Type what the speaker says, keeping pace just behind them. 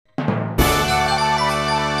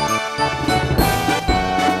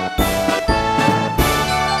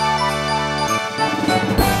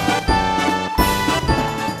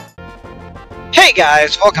Hey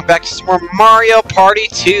guys, welcome back to some more Mario Party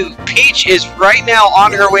 2. Peach is right now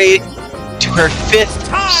on her way to her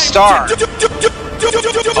 5th star.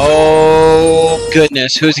 Oh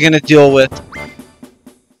goodness, who's he gonna deal with?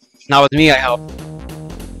 Not with me, I hope.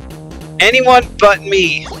 Anyone but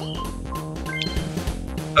me.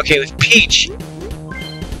 Okay, with Peach.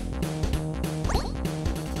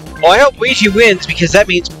 Well, I hope Luigi wins because that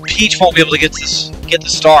means Peach won't be able to get the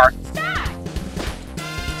star.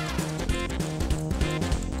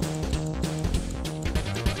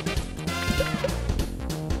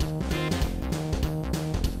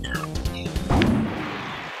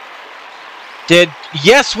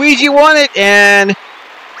 Yes, Luigi won it, and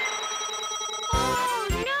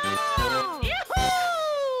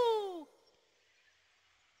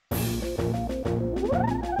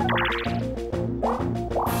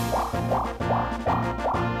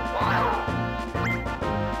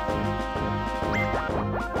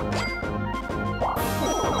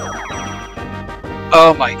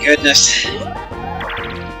oh my goodness.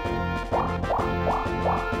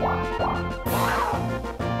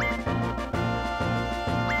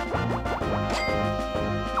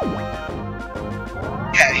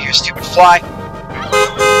 Yeah, here, stupid fly.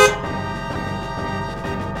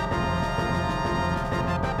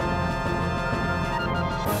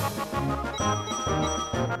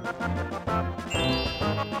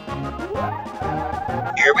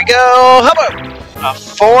 Here we go. How about a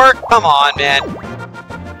 4? Come on, man.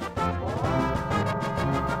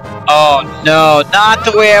 Oh no, not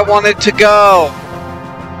the way I wanted to go.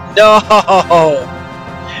 No.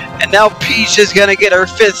 And now Peach is gonna get her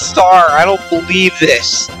 5th star. I don't believe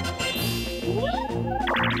this.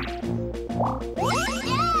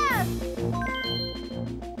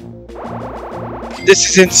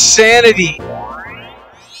 This is insanity.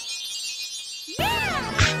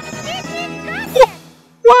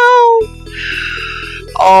 Wow.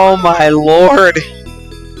 Oh my lord.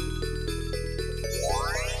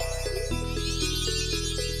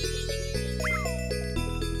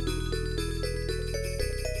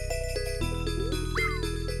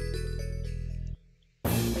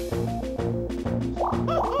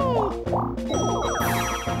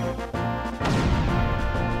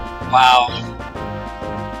 Wow.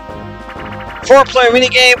 4-player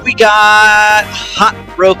minigame, we got Hot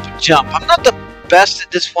Rope Jump. I'm not the best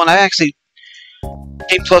at this one. I actually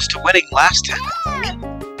came close to winning last time.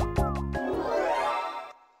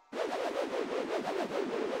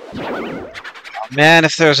 Oh man,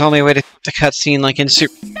 if there was only a way to cutscene like in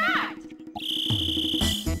Super...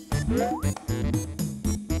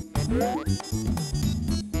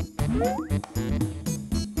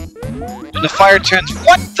 When the fire turns...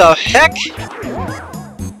 What the heck?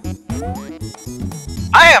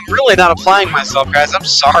 I am really not applying myself, guys. I'm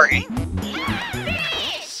sorry.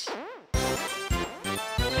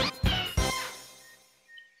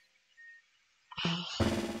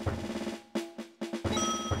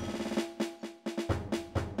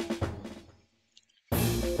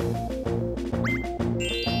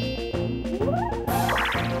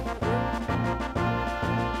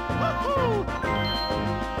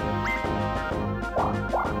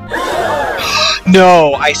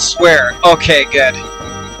 No, I swear. Okay, good.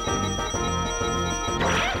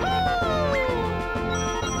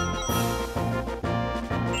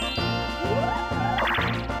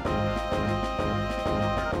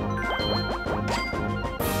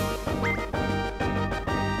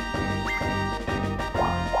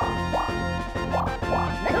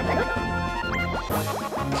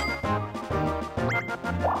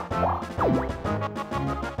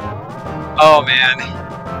 Oh man.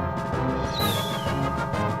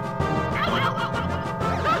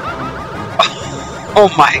 Oh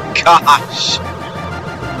my gosh!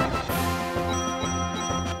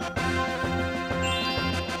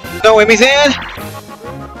 No, Amy's in!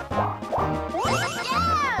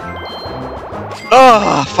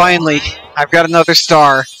 Oh, finally! I've got another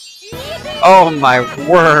star. Oh my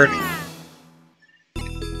word!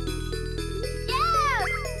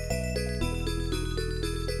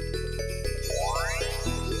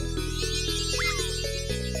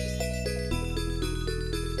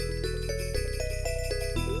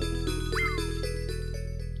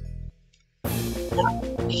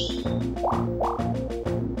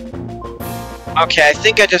 Okay, I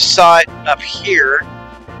think I just saw it up here.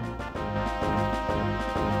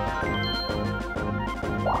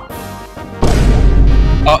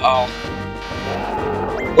 Uh-oh.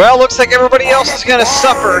 Well, looks like everybody else is gonna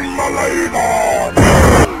suffer.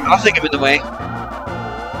 I'll think I'm in the way.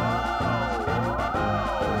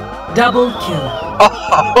 Double kill.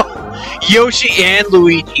 Oh, Yoshi and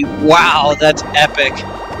Luigi. Wow, that's epic.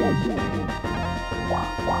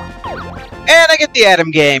 And I get the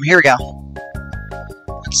Atom game. Here we go.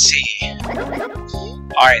 Let's see.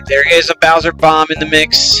 Alright, there is a Bowser Bomb in the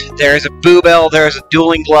mix. There is a Boo Bell. There is a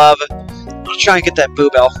Dueling Glove. I'll try and get that Boo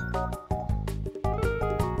Bell.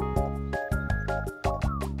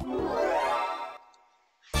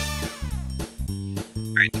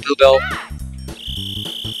 Alright, the Boo Bell.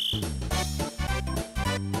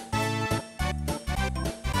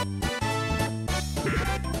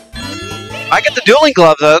 I get the Dueling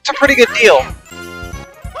Glove, though. That's a pretty good deal.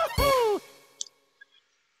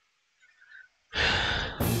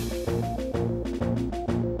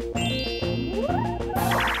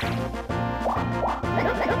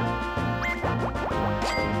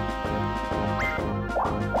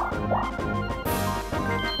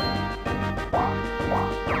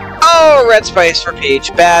 Oh, red spice for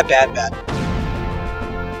Peach. Bad, bad, bad.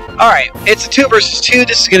 Alright, it's a 2 versus 2.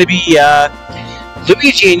 This is going to be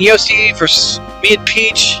Luigi and Yoshi versus me and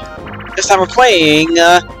Peach. This time we're playing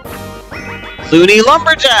Looney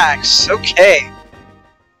Lumberjacks. Okay.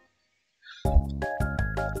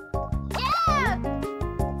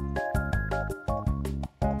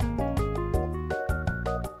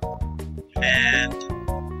 And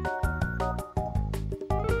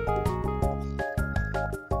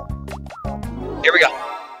here we go.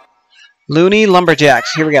 Looney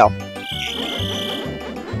Lumberjacks. Here we go.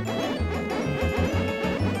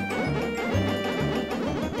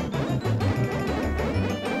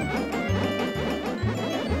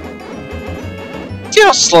 See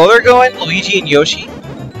how slow they're going, Luigi and Yoshi?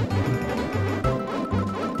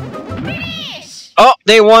 Oh,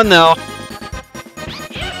 they won though.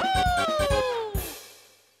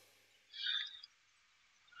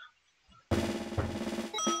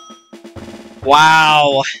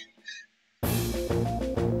 Wow.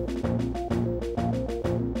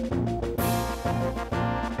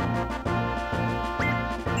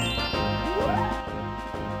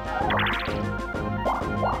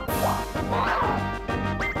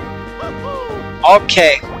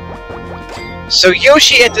 Okay. So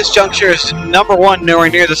Yoshi at this juncture is #1, nowhere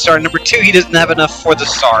near the star. #2, he doesn't have enough for the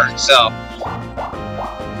star, so.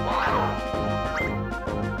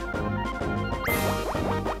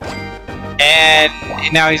 And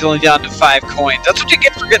now he's only down to 5 coins. That's what you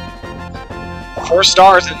get for getting 4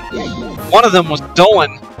 stars, and one of them was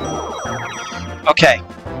Dolan. Okay.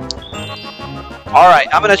 Alright,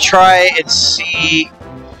 I'm gonna try and see.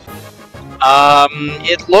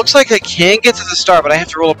 It looks like I can get to the star, but I have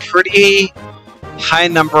to roll a pretty high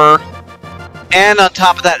number. And on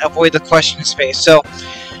top of that, avoid the question space. So,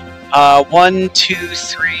 1, 2,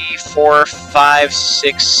 3, 4, 5,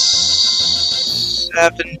 6,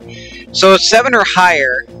 7. So 7 or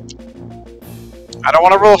higher. I don't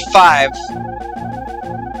want to roll a 5.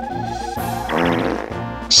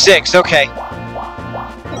 6, okay.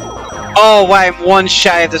 Oh, wow, I'm 1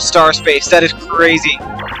 shy of the star space. That is crazy.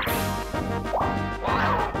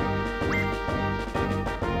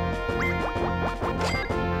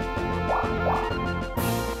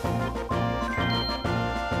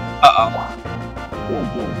 Uh-oh.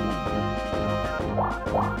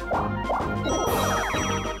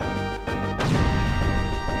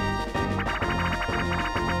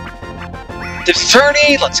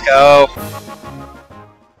 Attorney, let's go.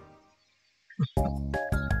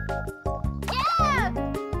 Yeah.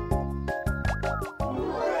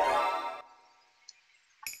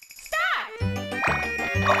 Start.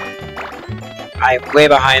 I'm way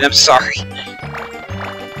behind, I'm sorry.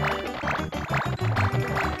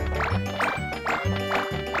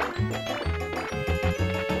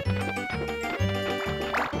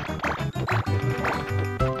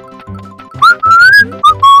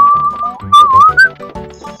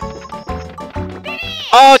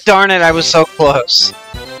 Oh, darn it, I was so close.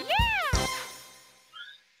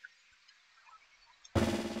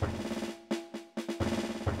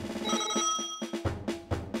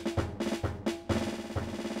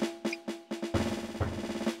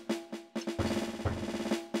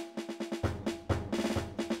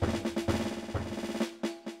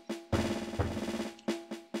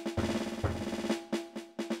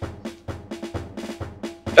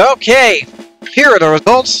 Okay, here are the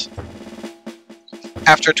results.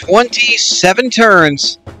 After 27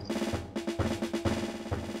 turns.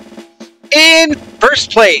 In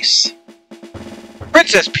first place,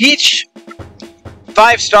 Princess Peach,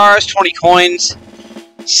 5 stars, 20 coins.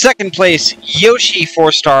 Second place, Yoshi,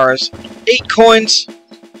 4 stars, 8 coins.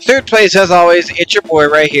 Third place, as always, it's your boy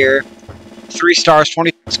right here, 3 stars,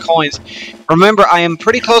 26 coins. Remember, I am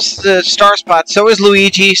pretty close to the star spot. So is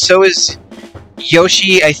Luigi, so is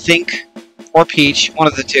Yoshi, I think, or Peach, one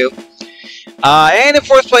of the two. And in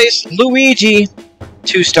fourth place, Luigi,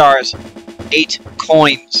 2 stars. 8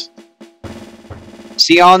 coins.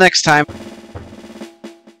 See y'all next time.